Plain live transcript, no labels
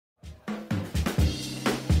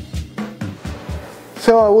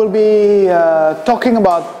So I will be talking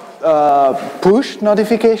about push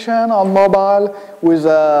notification on mobile with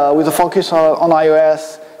a focus on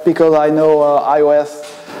iOS, because I know iOS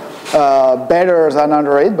better than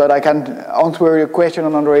Android, but I can answer your question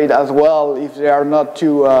on Android as well if they are not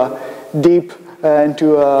too deep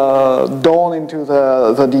into down into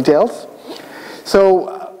the details.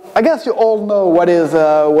 So I guess you all know what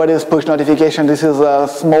is push notification. This is a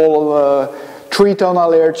small three-tone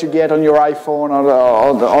alert you get on your iPhone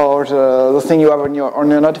or the thing you have on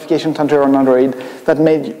your notification center on Android that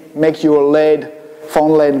make your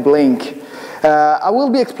phone LED blink. I will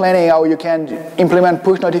be explaining how you can implement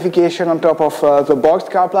push notification on top of the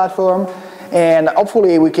Boxcar platform, and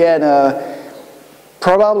hopefully we can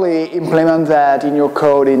probably implement that in your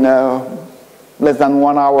code in less than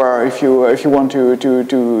 1 hour if you want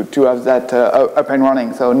to have that up and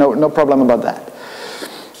running. So no problem about that.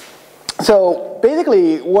 So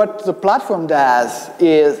basically what the platform does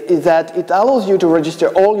is that it allows you to register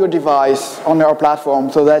all your devices on our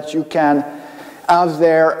platform so that you can have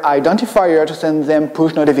their identifier to send them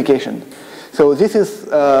push notification. So this is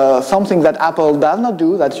something that Apple does not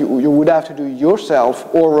do, that you would have to do yourself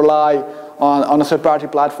or rely on a third-party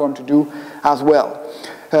platform to do as well.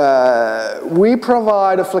 We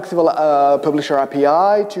provide a flexible publisher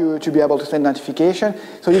API to be able to send notification.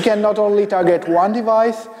 So you can not only target one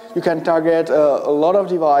device, you can target a lot of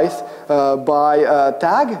devices by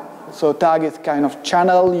tag. So tag is kind of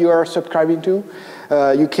channel you are subscribing to.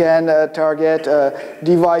 You can target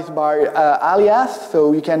device by alias.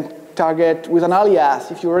 So you can target with an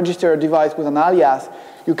alias. If you register a device with an alias,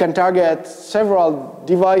 you can target several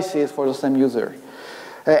devices for the same user.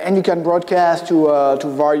 And you can broadcast to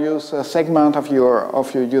various segments of your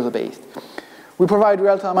user base. We provide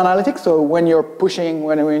real-time analytics, so when you're pushing,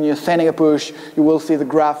 when you're sending a push, you will see the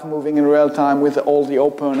graph moving in real time with all the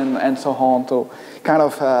open and so on. So kind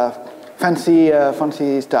of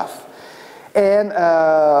fancy stuff. And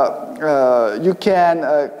you can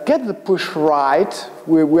get the push right.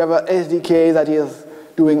 We have a SDK that is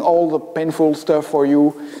doing all the painful stuff for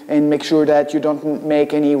you and make sure that you don't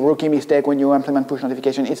make any rookie mistake when you implement push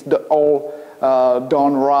notification. It's all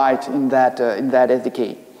done right in that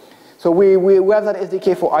SDK. So we have that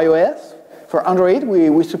SDK for iOS. For Android,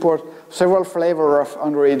 we support several flavors of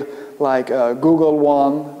Android, like Google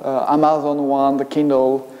one, Amazon one, the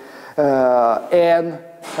Kindle, and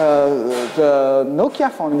the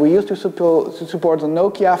Nokia phone. We used to support the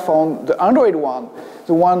Nokia phone, the Android one,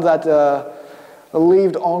 the one that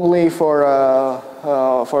lived only for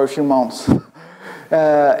a few months.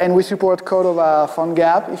 And we support Cordova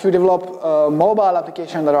PhoneGap. If you develop mobile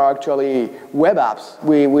applications that are actually web apps,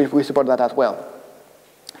 we support that as well.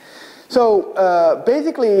 So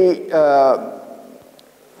basically,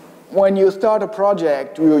 when you start a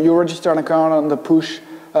project, you register an account on the push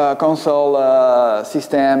console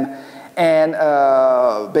system, and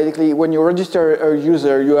basically when you register a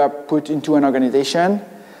user, you are put into an organization.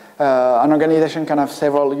 An organization can have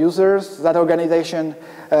several users. That organization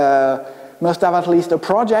must have at least a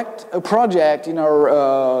project. A project, in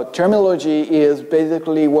our terminology, is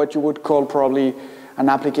basically what you would call probably an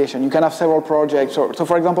application. You can have several projects. So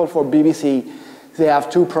for example, for BBC, they have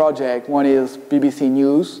two projects. One is BBC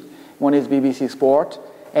News, one is BBC Sport.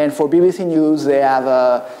 And for BBC News, they have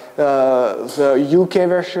the UK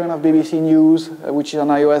version of BBC News, which is an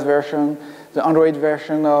iOS version, the Android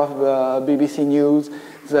version of BBC News,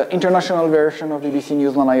 the international version of BBC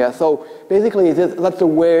News on iOS. So basically, that's the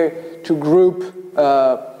way to group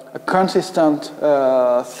a consistent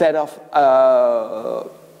set of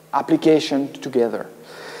applications together.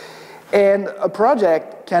 And a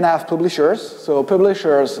project can have publishers. So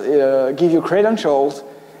publishers give you credentials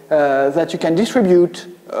that you can distribute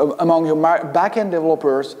among your backend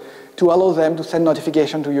developers to allow them to send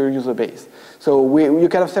notification to your user base. So you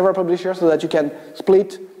can have several publishers so that you can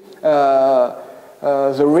split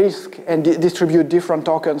the risk and distribute different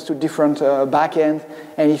tokens to different backends.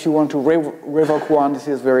 And if you want to revoke one, this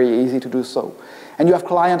is very easy to do so. And you have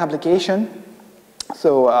client application,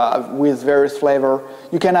 so with various flavor.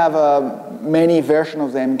 You can have many versions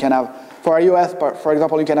of them. You can have, for iOS, for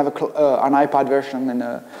example, you can have an iPad version and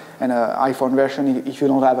an iPhone version if you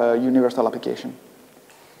don't have a universal application.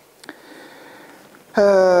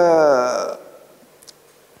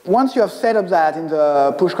 Once you have set up that in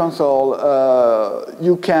the push console,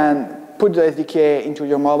 you can put the SDK into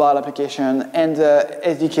your mobile application, and the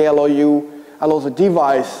SDK allows the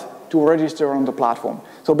device to register on the platform.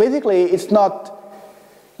 So basically, it's not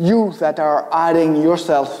you that are adding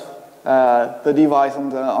yourself the device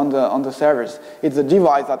on the servers. It's the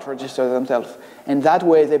device that registers themselves, and that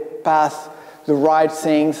way they pass the right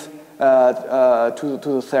things to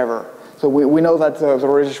the server. So we know that the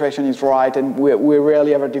registration is right, and we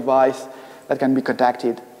rarely have a device that can be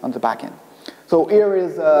contacted on the backend. So here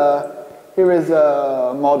is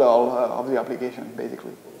a model of the application,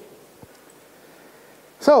 basically.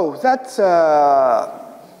 So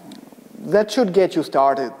that should get you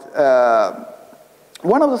started.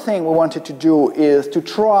 One of the things we wanted to do is to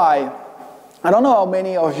try, I don't know how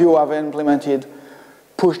many of you have implemented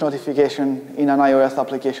push notification in an iOS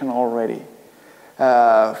application already.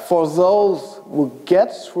 For those who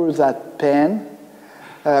get through that pain,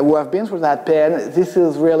 who have been through that pain, this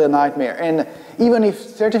is really a nightmare. And even if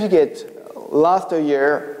certificates last a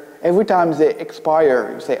year, every time they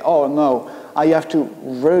expire, you say, oh no, I have to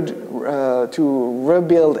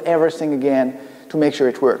rebuild everything again to make sure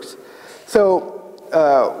it works. So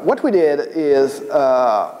what we did is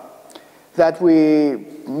that we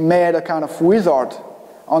made a kind of wizard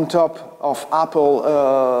on top of Apple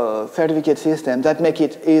certificate system that make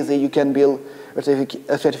it easy. You can build a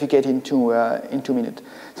certificate in 2 minutes.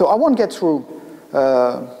 So I won't get through,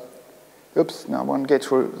 oops, no, I won't get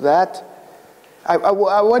through that.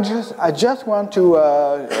 I just want to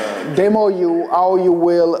demo you how you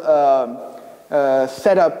will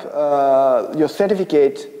set up your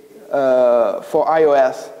certificate for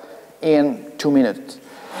iOS in 2 minutes.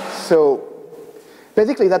 So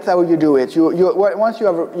basically, that's how you do it. Once you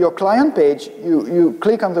have your client page, you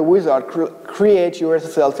click on the wizard, create your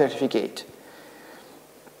SSL certificate.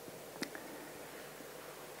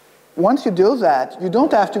 Once you do that, you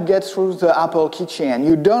don't have to get through the Apple keychain.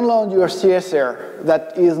 You download your CSR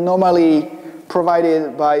that is normally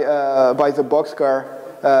provided by the Boxcar,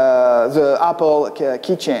 the Apple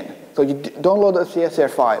keychain. So you download a CSR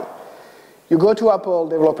file. You go to Apple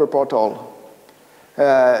Developer Portal.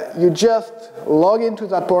 You just log into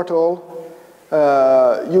that portal.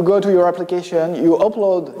 You go to your application. You will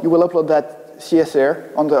upload that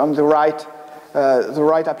CSR on the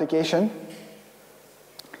right application.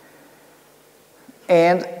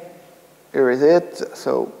 And here is it.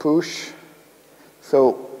 So push.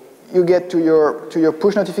 So you get to your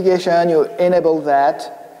push notification. You enable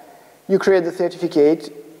that. You create the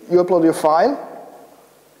certificate. You upload your file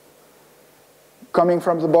coming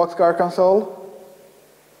from the Boxcar console.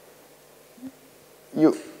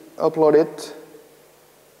 You upload it,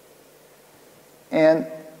 and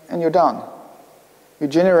you're done. You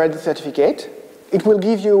generate the certificate. It will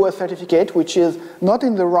give you a certificate which is not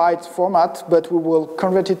in the right format, but we will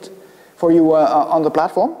convert it for you on the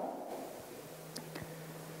platform.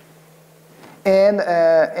 And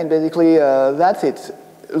basically that's it.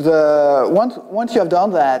 Once you have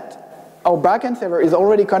done that, our backend server is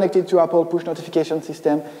already connected to Apple push notification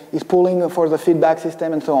system. It's pulling for the feedback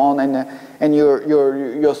system and so on, and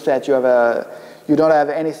you're set. You don't have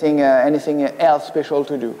anything else special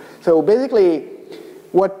to do. So basically,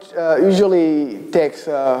 what usually takes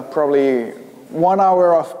probably 1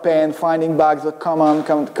 hour of pain finding bugs that come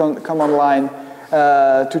online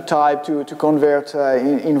to type to convert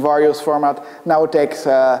in various formats now takes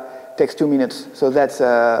 2 minutes. So that's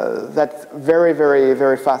very, very,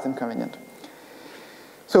 very fast and convenient.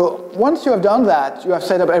 So once you have done that, you have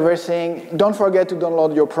set up everything. Don't forget to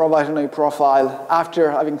download your provisioning profile after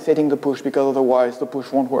having setting the push, because otherwise the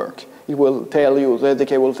push won't work. It will tell you, the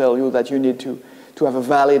SDK will tell you that you need to have a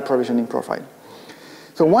valid provisioning profile.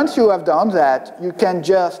 So once you have done that, you can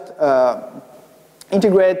just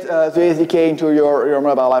integrate the SDK into your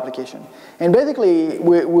mobile application. And basically,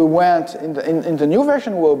 we went, in the new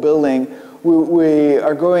version we're building, we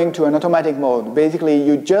are going to an automatic mode. Basically,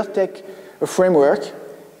 you just take a framework,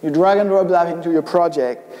 you drag and drop that into your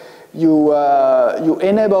project, you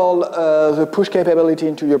enable the push capability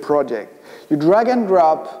into your project. You drag and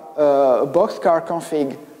drop a Boxcar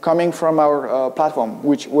config coming from our platform,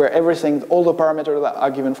 where everything, all the parameters are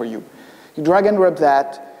given for you. You drag and drop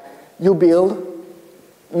that, you build,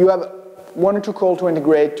 you have 1 or 2 calls to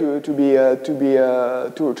integrate to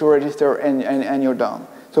register, and you're done.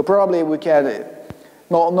 So probably we can,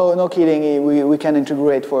 no kidding, we can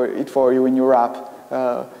integrate it for you in your app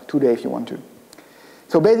today if you want to.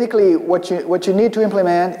 So basically, what you need to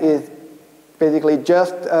implement is basically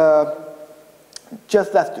just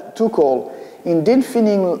that 2 call. In did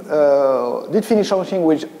finish launching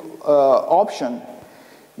with option,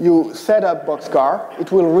 you set up Boxcar.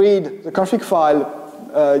 It will read the config file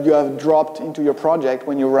you have dropped into your project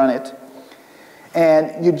when you run it.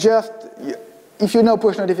 And if you know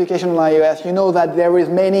push notification on iOS, you know that there is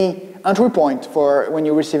many entry points for when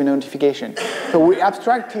you receive a notification. So we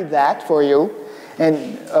abstracted that for you,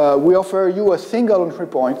 and we offer you a single entry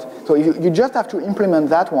point. So you just have to implement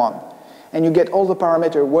that one. and you get all the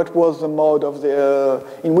parameters, what was the mode of the,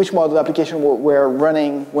 in which mode the application were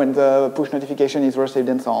running when the push notification is received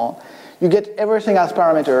and so on. You get everything as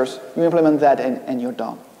parameters, you implement that, and you're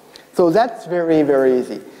done. So that's very, very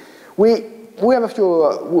easy. We have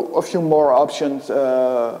a few more options.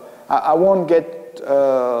 I won't get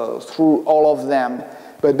through all of them,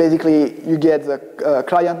 but basically you get the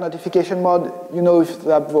client notification mode. You know if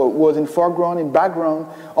that was in foreground, in background,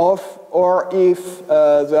 or if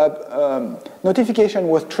the notification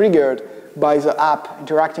was triggered by the app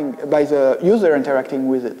interacting, by the user interacting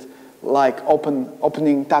with it, like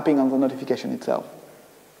tapping on the notification itself.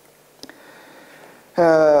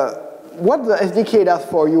 What the SDK does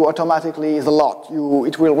for you automatically is a lot.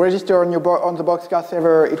 It will register on the Boxcar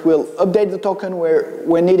server. It will update the token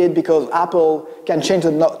when needed, because Apple can change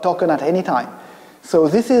the token at any time. So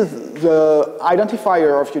this is the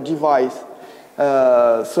identifier of your device.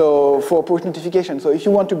 So for push notification. So if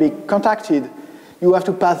you want to be contacted, you have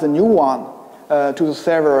to pass the new one to the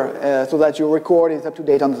server so that your record is up to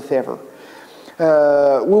date on the server.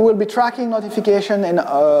 We will be tracking notification and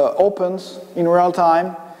opens in real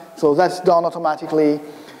time. So that's done automatically.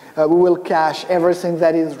 We will cache everything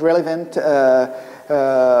that is relevant,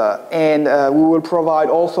 and we will provide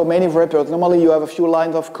also many wrappers. Normally you have a few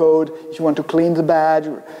lines of code if you want to clean the badge,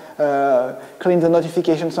 clean the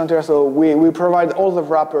notification center. So we provide all the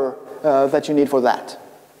wrapper that you need for that.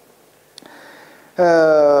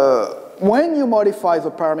 When you modify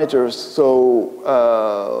the parameters, so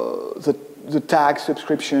the tag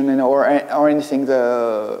subscription or anything,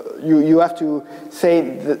 you have to say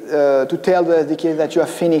to tell the SDK that you have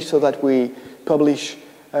finished, so that we publish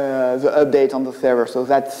the update on the server. So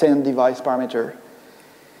that's send device parameter.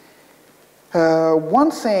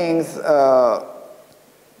 One thing,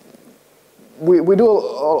 we do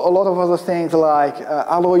a lot of other things, like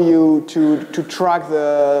allow you to track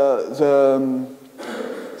the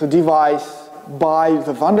device by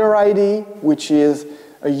the vendor ID, which is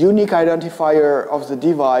a unique identifier of the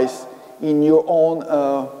device in your own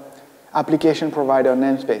application provider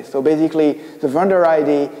namespace. So basically, the vendor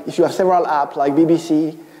ID, if you have several apps like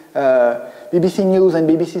BBC, BBC News and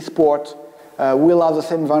BBC Sport, will have the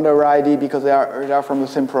same vendor ID because they are from the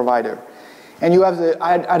same provider. And you have the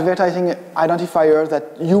advertising identifier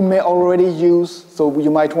that you may already use, so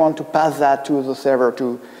you might want to pass that to the server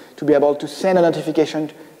to be able to send a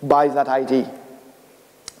notification by that ID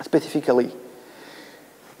specifically.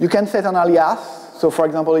 You can set an alias. So for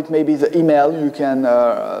example, it may be the email. You can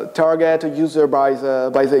target a user by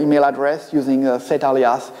the email address using a set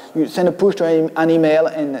alias. You send a push to an email,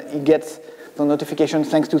 and it gets the notification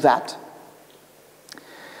thanks to that.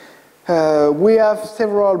 We have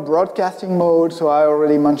several broadcasting modes. So I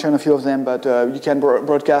already mentioned a few of them, but you can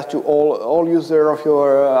broadcast to all users of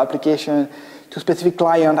your application, to specific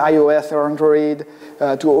client, iOS or Android,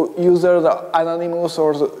 to users anonymous,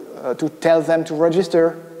 or to tell them to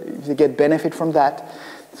register if they get benefit from that.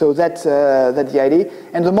 So that's the idea.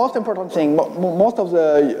 And the most important thing, most of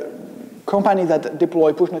the companies that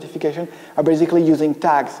deploy push notification are basically using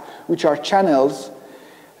tags, which are channels,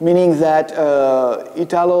 meaning that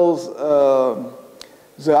it allows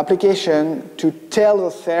the application to tell the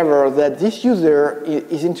server that this user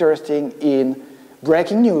is interested in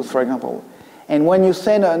breaking news, for example. And when you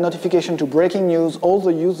send a notification to breaking news, all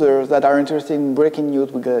the users that are interested in breaking news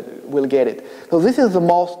will get it. So this is the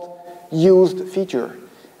most used feature,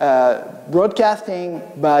 broadcasting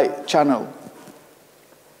by channel.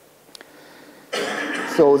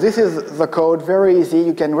 So this is the code, very easy.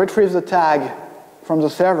 You can retrieve the tag from the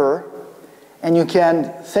server, and you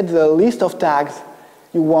can set the list of tags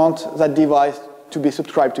you want that device to be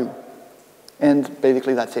subscribed to. And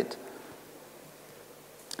basically that's it.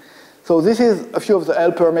 So this is a few of the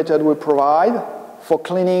helper methods we provide for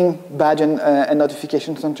cleaning badge and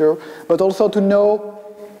notification center, but also to know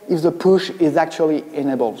if the push is actually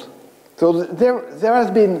enabled. So there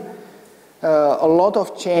has been a lot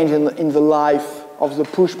of change in the life of the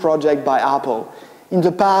push project by Apple. In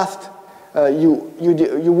the past, you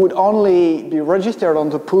would only be registered on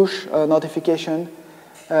the push notification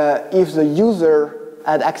if the user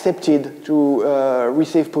had accepted to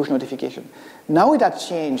receive push notification. Now it has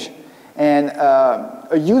changed. And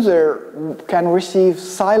a user can receive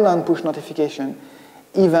silent push notification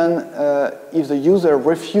even if the user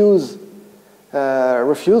refuses to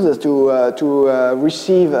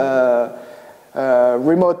receive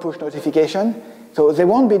remote push notification. So they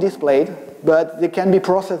won't be displayed, but they can be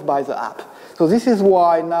processed by the app. So this is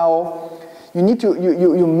why now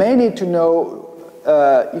you may need to know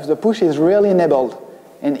if the push is really enabled,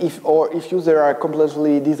 and if users are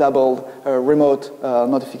completely disabled remote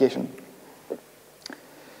notification.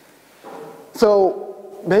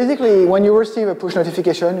 So basically, when you receive a push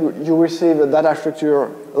notification, you receive a data structure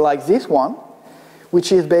like this one,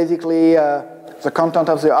 which is basically the content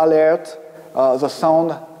of the alert, the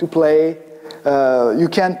sound to play. You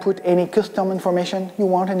can put any custom information you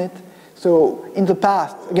want in it. So in the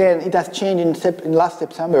past, again, it has changed in last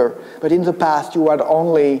September, but in the past you had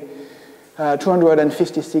only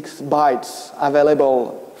 256 bytes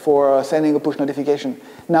available for sending a push notification.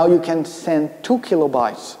 Now you can send 2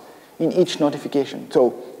 kilobytes in each notification.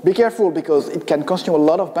 So be careful because it can consume a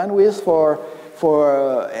lot of bandwidth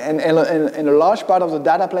and a large part of the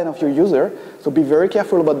data plane of your user. So be very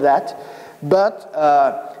careful about that.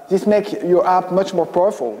 But this makes your app much more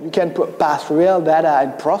powerful. You can pass real data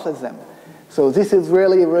and process them. So this is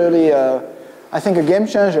really, really, I think, a game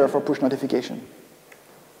changer for push notification.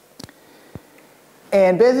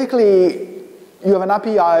 And basically, you have an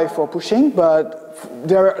API for pushing, but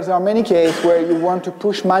there are many cases where you want to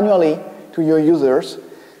push manually to your users.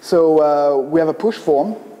 So we have a push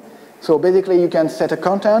form. So basically, you can set a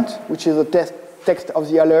content, which is a text of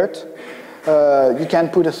the alert. You can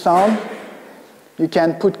put a sound. You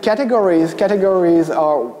can put categories. Categories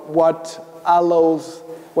are what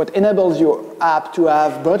enables your app to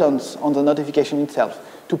have buttons on the notification itself,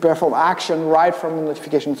 to perform action right from the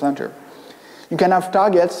notification center. You can have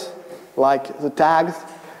targets, like the tags,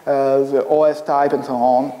 the OS type, and so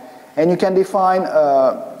on. And you can define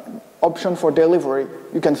option for delivery.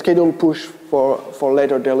 You can schedule push for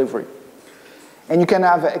later delivery. And you can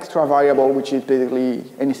have an extra variable, which is basically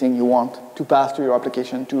anything you want to pass to your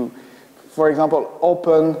application to, for example,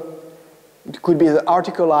 open. It could be the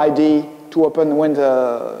article ID to open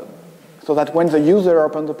so that when the user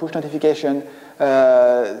opens the push notification,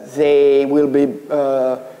 they will be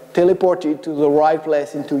teleported to the right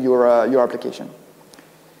place into your application.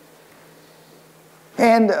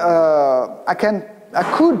 And I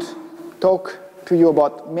could talk to you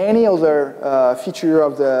about many other features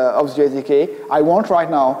of the SDK. I won't right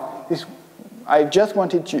now. I just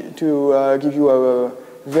wanted to give you a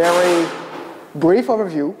very brief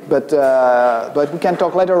overview, but we can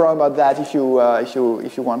talk later on about that if you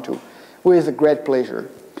want to, with a great pleasure.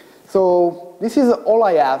 So this is all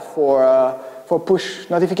I have for push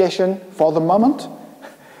notification for the moment.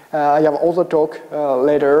 I have other talk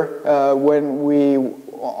later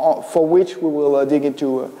for which we will dig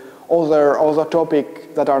into other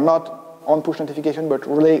topics that are not on push notification but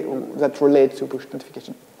that relate to push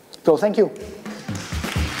notification. So thank you.